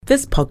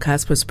This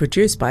podcast was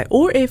produced by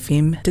OAR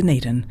FM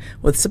Dunedin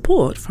with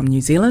support from New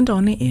Zealand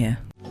On Air.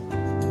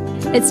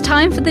 It's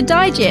time for The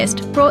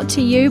Digest, brought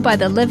to you by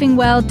the Living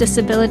Well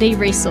Disability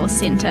Resource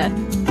Centre.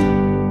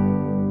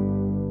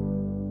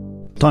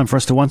 Time for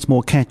us to once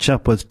more catch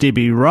up with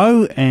Debbie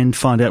Rowe and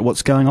find out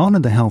what's going on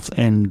in the health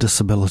and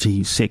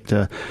disability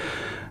sector.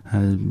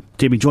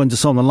 Debbie joins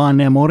us on the line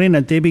now.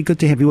 Morena. Debbie, good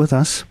to have you with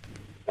us.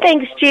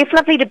 Thanks, Jeff.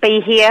 Lovely to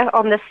be here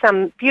on this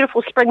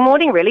beautiful spring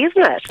morning, really,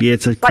 isn't it? Yeah,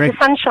 it's like the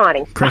sun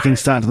shining. Cracking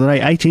start to the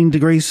day. 18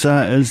 degrees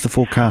is the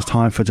forecast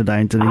high for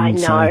today in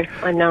Dunedin.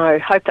 I know.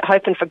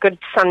 Hoping for good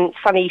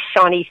sunny,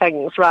 shiny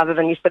things rather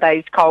than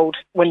yesterday's cold,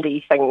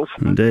 windy things.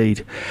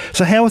 Indeed.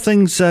 So how are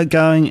things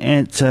going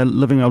at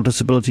Living Well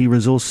Disability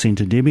Resource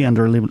Centre, Debbie,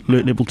 under Alert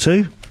Level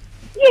 2?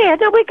 Yeah,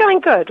 no, we're going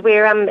good.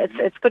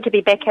 It's good to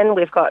be back in.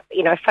 We've got,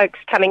 folks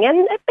coming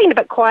in. It's been a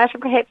bit quieter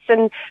perhaps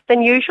than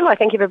usual. I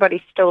think everybody's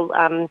still,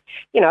 a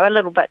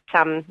little bit,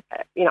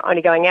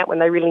 only going out when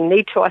they really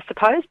need to, I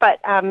suppose.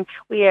 But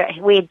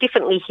we're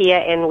definitely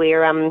here, and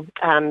we're, in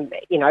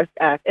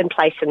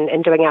place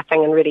and doing our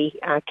thing, and really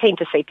keen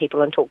to see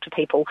people and talk to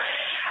people.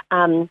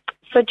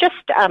 So just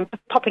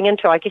popping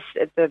into, I guess,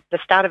 the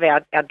start of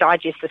our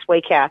digest this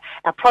week, our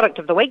product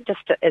of the week,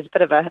 just as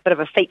a bit of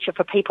a feature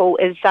for people,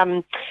 is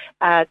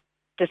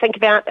to think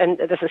about, and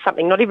this is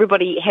something not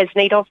everybody has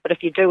need of, but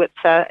if you do, it's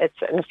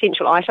an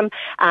essential item,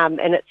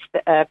 and it's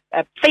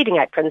feeding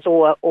aprons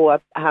or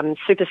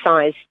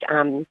supersized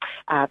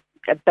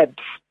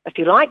bibs, if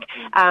you like.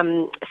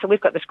 So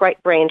we've got this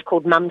great brand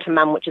called Mum to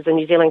Mum, which is a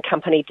New Zealand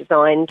company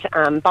designed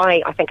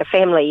by, I think, a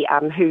family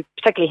who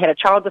particularly had a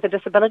child with a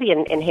disability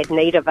and had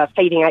need of a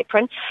feeding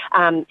apron.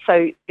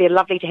 So they're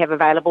lovely to have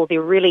available.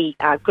 They're really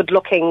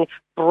good-looking,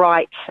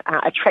 bright,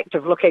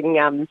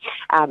 attractive-looking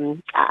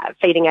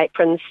feeding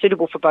aprons,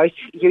 suitable for both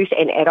youth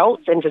and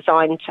adults, and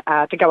designed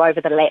to go over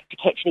the lap to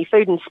catch any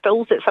food and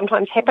spills that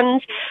sometimes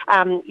happens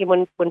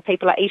when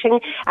people are eating.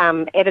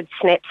 Added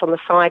snaps on the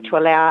side to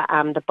allow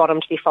the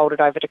bottom to be folded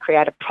over to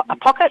create a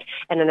pocket,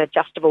 and an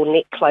adjustable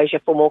neck closure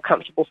for more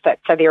comfortable fit.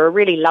 So they're a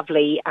really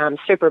lovely,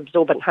 super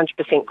absorbent,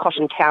 100%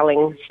 cotton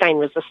toweling, stain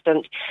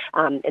resistant,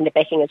 and the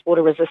backing is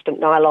water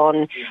resistant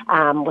nylon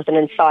with an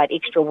inside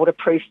extra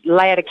waterproof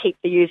layer to keep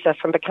the user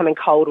from becoming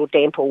cold or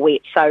damp or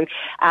wet. So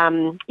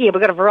we've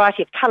got a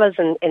variety of colours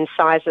and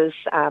sizes,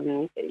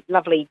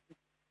 lovely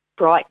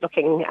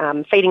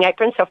bright-looking feeding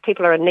aprons. So if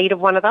people are in need of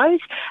one of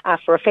those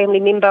for a family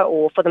member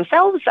or for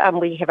themselves,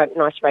 we have a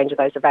nice range of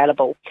those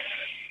available.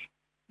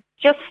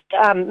 Just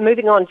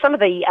moving on,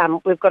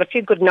 we've got a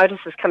few good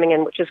notices coming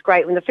in, which is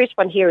great. And the first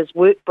one here is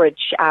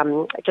Workbridge,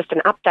 just an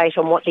update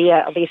on what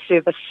their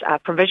service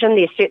provision.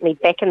 They're certainly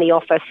back in the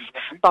office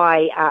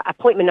by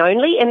appointment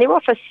only. And their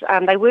office,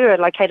 they were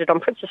located on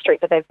Princess Street,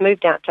 but they've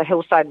moved out to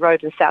Hillside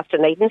Road in South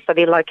Dunedin. So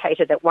they're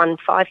located at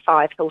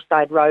 155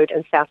 Hillside Road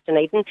in South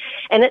Dunedin.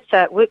 And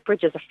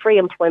Workbridge is a free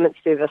employment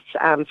service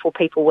for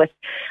people with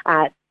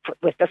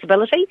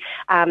disability.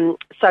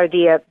 So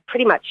they're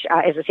pretty much,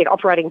 as I said,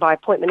 operating by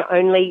appointment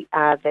only.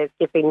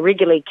 They've been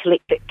regularly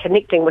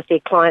connecting with their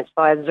clients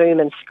via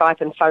Zoom and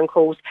Skype and phone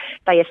calls.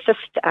 They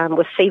assist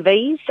with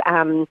CVs,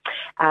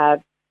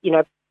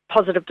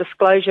 positive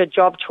disclosure,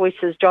 job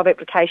choices, job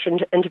application,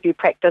 interview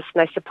practice,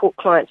 and they support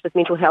clients with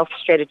mental health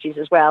strategies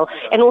as well,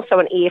 and also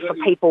an ear for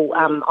people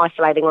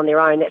isolating on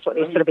their own. That's what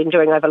they've sort of been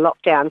doing over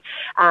lockdown.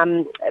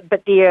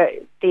 But their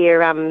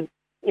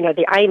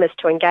aim is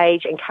to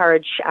engage,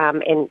 encourage,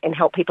 and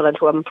help people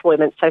into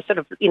employment. So sort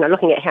of,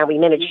 looking at how we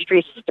manage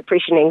stress,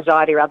 depression,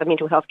 anxiety, or other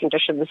mental health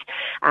conditions,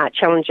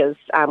 challenges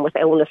with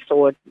illness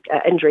or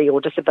injury or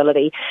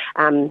disability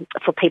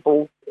for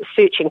people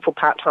searching for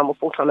part-time or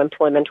full-time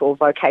employment or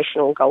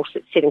vocational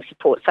goal-setting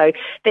support. So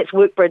that's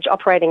Workbridge,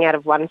 operating out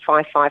of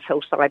 155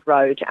 Hillside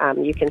Road.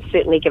 You can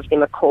certainly give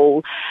them a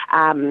call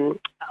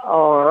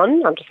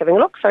I'm just having a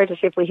look, to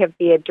see if we have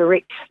their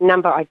direct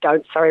number. I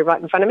don't,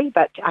 right in front of me,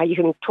 but you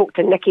can talk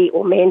to Nikki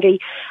or Mandy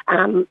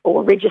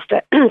or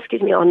register,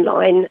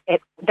 online at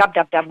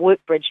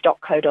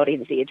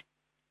www.workbridge.co.nz.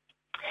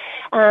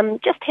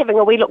 Just having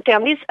a wee look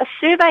down, there's a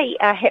survey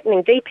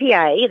happening.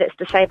 DPA, that's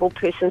Disabled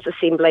Persons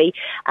Assembly,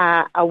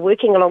 are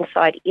working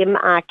alongside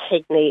MR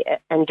Cagney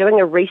and doing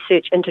a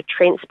research into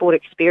transport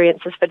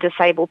experiences for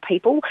disabled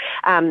people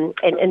and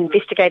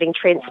investigating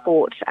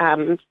transport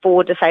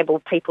for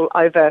disabled people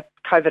over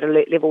COVID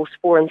alert levels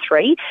 4 and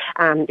 3.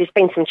 There's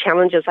been some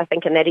challenges, I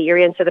think, in that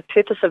area, and so the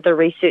purpose of the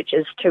research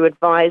is to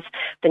advise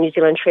the New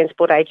Zealand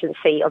Transport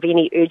Agency of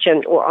any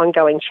urgent or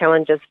ongoing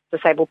challenges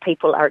disabled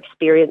people are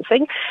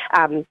experiencing,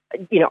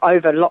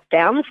 over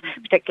lockdowns,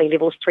 particularly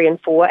levels 3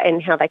 and 4,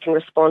 and how they can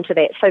respond to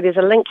that. So there's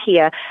a link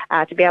here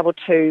to be able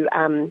to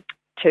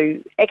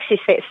to access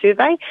that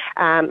survey.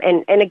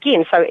 And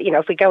again, so,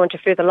 if we go into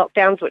further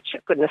lockdowns, which,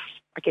 goodness,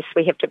 I guess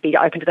we have to be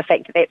open to the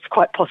fact that that's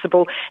quite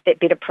possible, that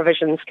better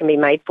provisions can be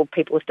made for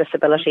people with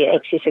disability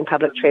accessing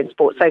public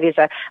transport. So there's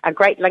a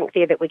great link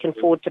there that we can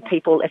forward to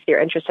people if they're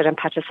interested in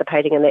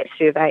participating in that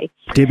survey.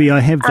 Debbie, I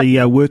have the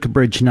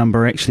Workabridge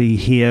number actually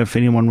here if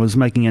anyone was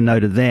making a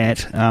note of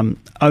that.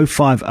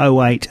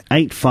 0508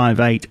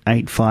 858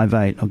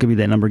 858. I'll give you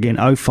that number again,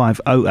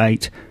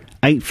 0508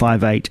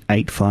 858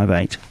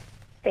 858.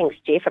 Thanks,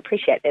 Jeff.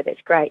 Appreciate that. That's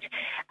great.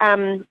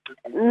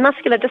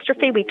 Muscular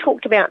dystrophy, we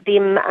talked about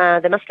them.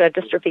 The Muscular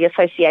Dystrophy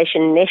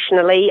Association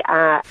nationally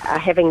are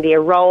having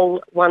their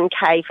Roll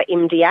 1K for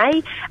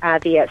MDA,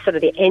 their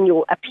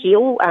annual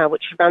appeal,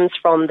 which runs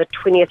from the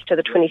 20th to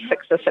the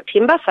 26th of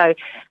September. So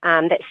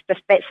that's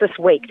this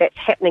week. That's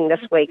happening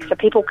this week. So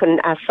people can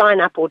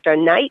sign up or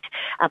donate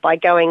by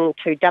going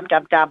to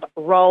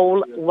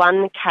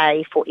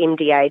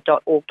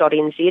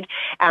www.roll1kformda.org.nz.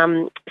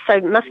 So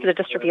Muscular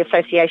Dystrophy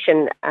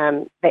Association,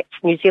 that's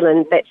New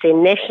Zealand, that's their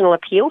national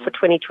appeal for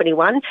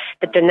 2021.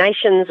 The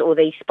donations or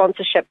the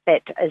sponsorship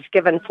that is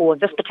given for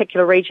this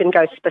particular region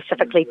goes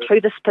specifically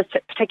to this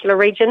particular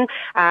region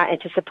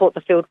and to support the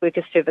field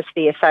worker service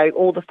there. So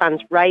all the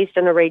funds raised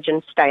in a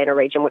region stay in a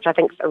region, which I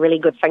think is a really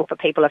good thing for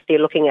people if they're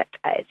looking at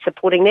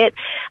supporting that.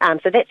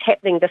 So that's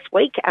happening this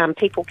week.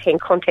 People can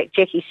contact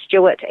Jackie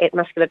Stewart at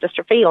Muscular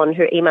Dystrophy on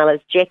her email is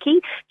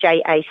Jackie,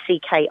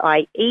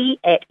 JACKIE,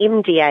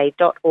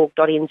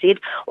 @mda.org.nz,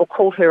 or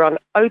call her on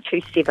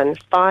 027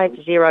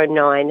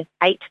 509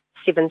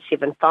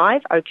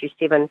 8775,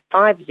 027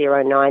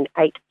 509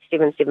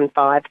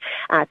 8775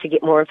 to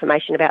get more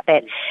information about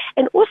that.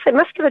 And also,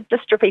 Muscular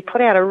Dystrophy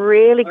put out a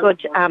really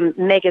good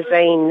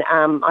magazine.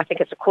 I think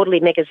it's a quarterly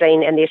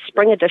magazine, and their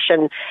spring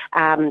edition,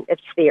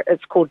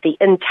 it's called the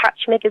In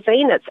Touch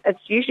magazine. It's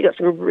usually got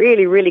some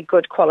really, really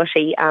good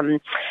quality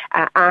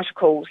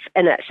articles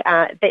in it.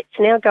 That's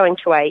now going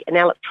to an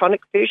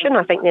electronic version.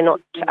 I think they're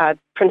not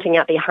printing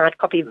out the hard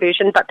copy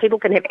version, but people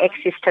can have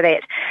access to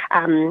that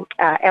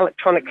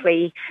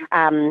electronically.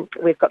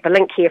 We've got the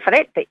link here for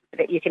that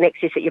you can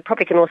access it. You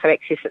probably can also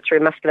access it through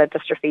Muscular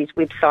Dystrophy's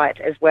website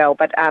as well.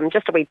 But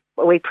just a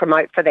wee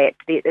promote for that.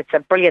 It's a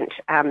brilliant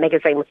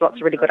magazine with lots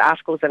of really good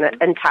articles in it.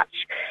 In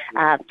Touch,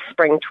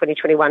 Spring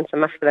 2021 for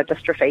Muscular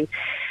Dystrophy.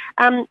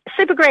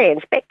 Super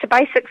Grands, Back to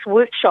Basics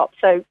workshop.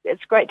 So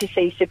it's great to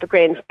see Super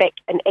Grands back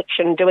in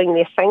action doing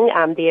their thing.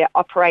 They're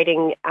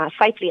operating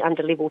safely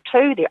under level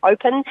 2. They're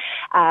open.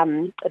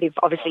 They've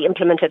obviously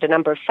implemented a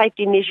number of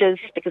safety measures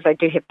because they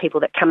do have people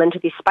that come into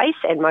their space,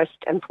 and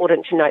most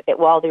important to note that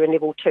while they're in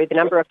level 2, the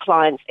number of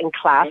clients in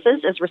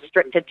classes is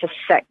restricted to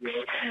 6.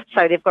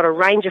 So they've got a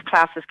range of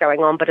classes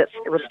going on, but it's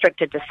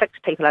restricted to 6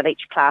 people in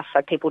each class,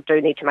 so people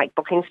do need to make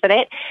bookings for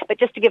that. But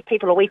just to give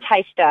people a wee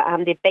taster,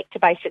 their Back to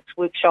Basics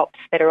workshops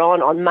that are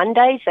on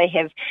Mondays. They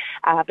have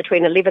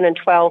between 11 and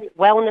 12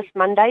 Wellness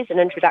Mondays, an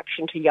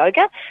introduction to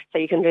yoga, so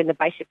you can learn the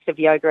basics of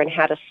yoga and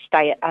how to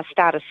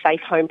start a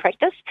safe home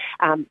practice.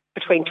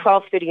 Between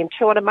 12:30 and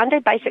 2 on a Monday,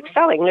 basic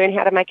sewing, learn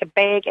how to make a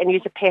bag and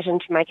use a pattern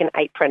to make an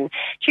apron.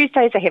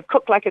 Tuesdays they have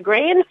Cook Like a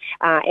Gran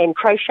and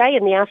crochet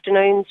in the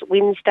afternoons.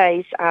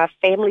 Wednesdays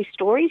family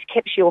stories,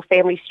 capture your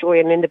family story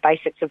and learn the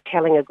basics of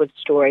telling a good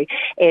story.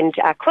 And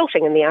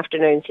quilting in the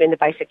afternoons, learn the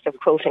basics of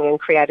quilting and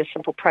create a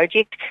simple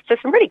project. So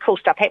some really cool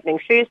stuff happening.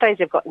 Thursdays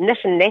they've got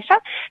Knit and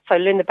Natter, so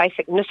learn the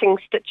basic knitting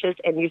stitches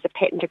and use a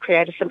pattern to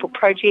create a simple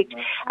project.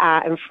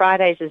 And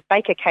Fridays is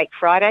Bake a Cake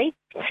Friday.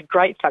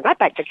 Great fun. I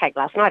baked a cake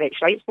last night,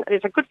 actually.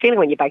 There's a good feeling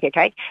when you bake a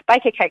cake.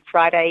 Bake a Cake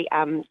Friday,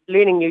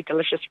 learning new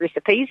delicious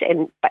recipes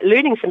and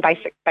learning some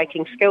basic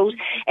baking skills,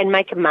 and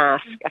make a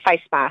mask, a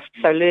face mask.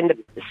 So learn the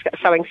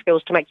sewing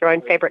skills to make your own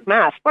fabric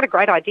mask. What a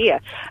great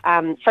idea.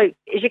 So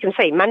as you can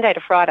see, Monday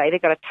to Friday,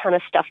 they've got a ton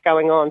of stuff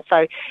going on.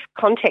 So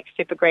contact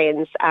Super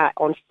Grands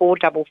on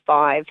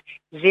 455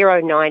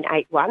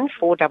 0981,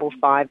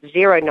 455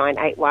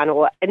 0981,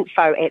 or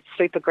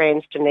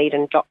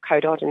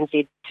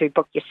info@supergrandsdunedin.co.nz to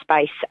book your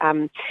space.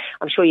 I'm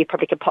sure you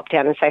probably could pop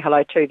down and say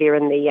hello too. They're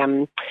in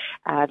the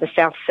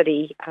South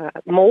City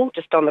Mall,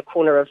 just on the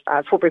corner of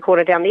Forbury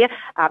Corner down there.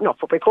 Not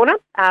Forbury Corner.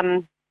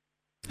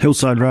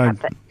 Hillside Road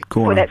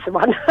corner. Well, that's the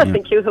one. Yeah.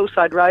 Thank you,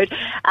 Hillside Road.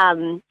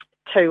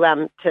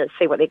 To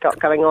see what they've got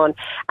going on.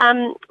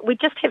 We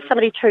just have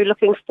somebody too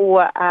looking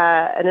for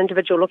an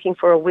individual looking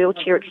for a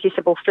wheelchair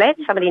accessible flat,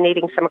 somebody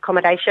needing some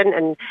accommodation,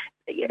 and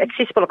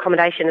accessible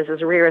accommodation is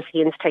as rare as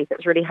hen's teeth.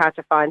 It's really hard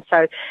to find.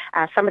 So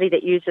somebody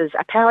that uses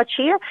a power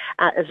chair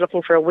is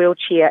looking for a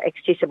wheelchair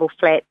accessible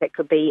flat that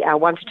could be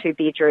 1 to 2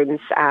 bedrooms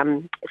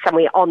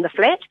somewhere on the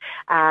flat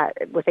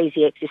with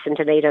easy access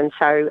into Dunedin.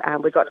 So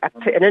we've got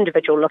an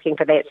individual looking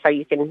for that, so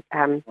you can,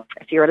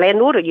 if you're a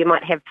landlord or you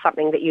might have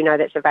something that you know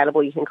that's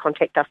available, you can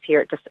contact us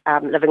here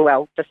at Living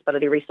Well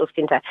Disability Resource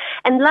Centre.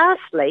 And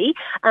lastly,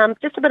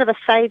 just a bit of a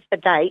save the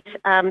date,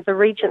 the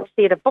Regent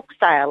Theatre book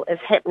sale is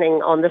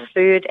happening on the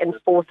 3rd and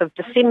 4th of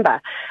December,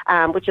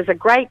 which is a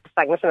great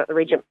thing, isn't it, the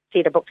Regent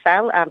Theatre book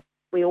sale.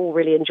 we all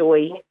really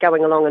enjoy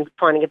going along and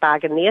finding a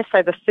bargain there.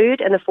 So the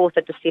 3rd and the 4th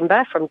of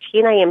December from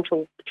 10 a.m.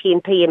 till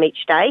 10 p.m.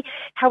 each day.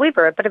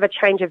 However, a bit of a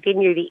change of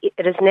venue.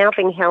 It is now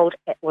being held,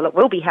 it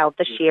will be held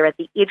this year at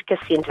the Edgar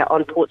Centre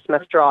on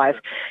Portsmouth Drive.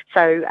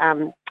 So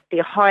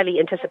the highly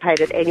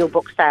anticipated annual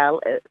book sale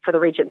for the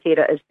Regent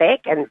Theatre is back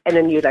and in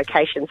a new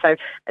location. So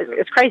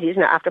it's crazy,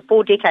 isn't it? After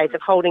 4 decades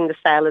of holding the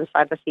sale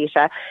inside the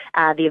theatre,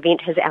 the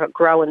event has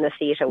outgrown the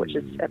theatre, which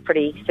is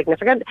pretty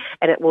significant,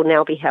 and it will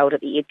now be held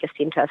at the Edgar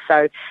Centre.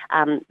 So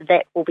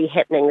that will be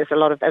happening. There's a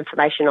lot of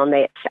information on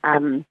that.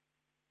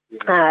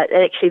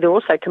 Actually, they're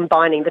also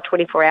combining the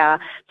 24-hour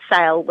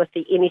sale with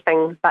the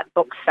Anything But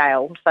Books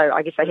sale. So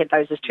I guess they had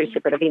those as 2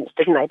 separate events,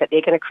 didn't they? But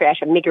they're going to create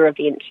a mega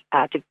event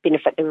to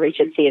benefit the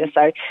Regent Theatre.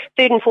 So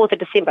 3rd and 4th of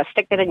December,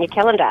 stick that in your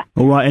calendar.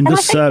 All right, and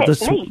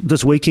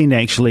this weekend,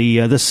 actually,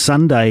 this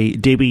Sunday,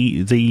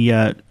 Debbie,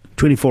 the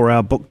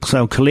 24-hour book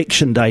sale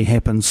collection day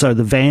happens, so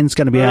the van's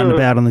going to be out and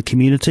about in the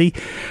community.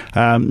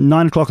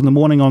 9 o'clock in the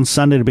morning on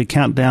Sunday to be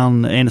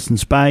countdown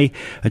Andersons Bay.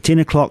 At 10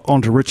 o'clock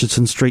onto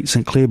Richardson Street,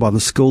 St Clair by the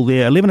school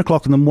there. 11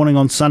 o'clock in the morning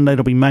on Sunday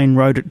it'll be Main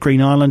Road at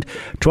Green Island.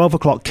 12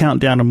 o'clock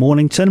countdown to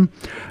Mornington.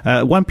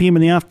 1 p.m.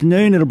 in the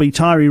afternoon it'll be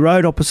Tyree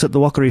Road opposite the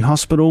Waitakere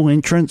Hospital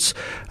entrance.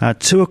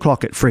 2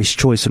 o'clock at Fresh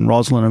Choice in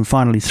Roslyn, and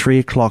finally 3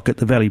 o'clock at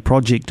the Valley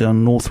Project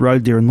on North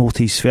Road there in North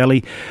East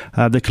Valley,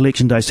 the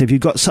collection day. So if you've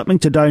got something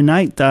to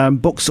donate,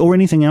 books or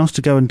anything else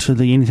to go into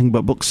the Anything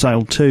But Books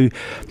sale too,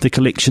 the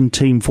collection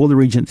team for the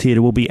Regent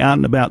Theatre will be out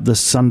and about this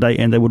Sunday,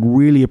 and they would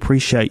really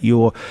appreciate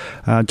your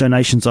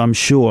donations, I'm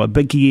sure. A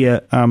big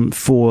year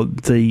for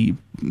the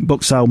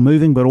book sale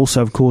moving, but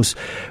also, of course,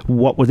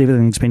 what with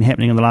everything that's been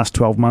happening in the last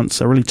 12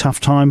 months, a really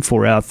tough time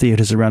for our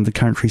theatres around the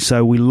country.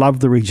 So we love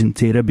the Regent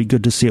Theatre. It'd be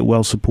good to see it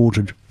well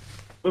supported.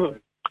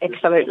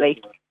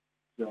 Absolutely.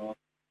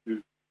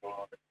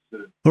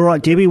 All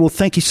right, Debbie, well,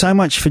 thank you so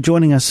much for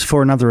joining us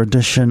for another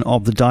edition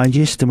of The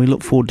Digest, and we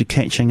look forward to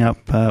catching up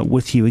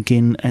with you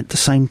again at the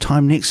same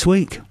time next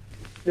week.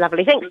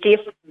 Lovely. Thanks, Jeff.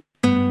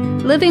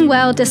 Living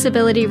Well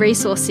Disability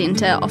Resource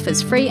Centre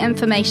offers free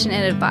information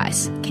and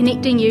advice,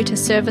 connecting you to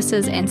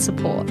services and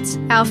supports.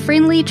 Our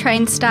friendly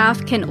trained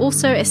staff can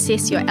also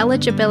assess your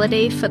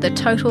eligibility for the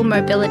Total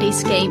Mobility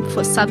Scheme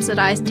for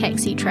subsidised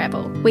taxi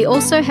travel. We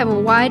also have a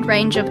wide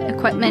range of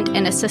equipment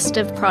and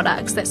assistive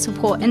products that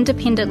support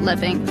independent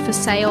living for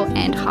sale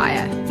and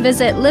hire.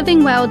 Visit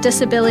Living Well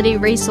Disability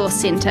Resource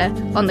Centre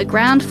on the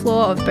ground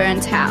floor of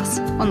Burns House,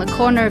 on the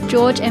corner of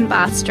George and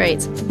Bath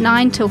Streets,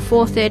 9 till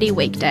 4:30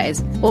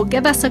 weekdays, or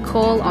give us a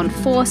call on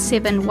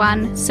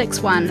 471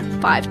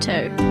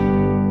 6152.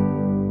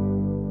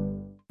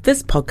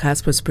 This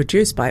podcast was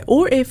produced by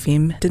OAR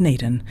FM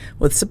Dunedin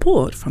with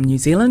support from New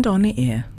Zealand On Air.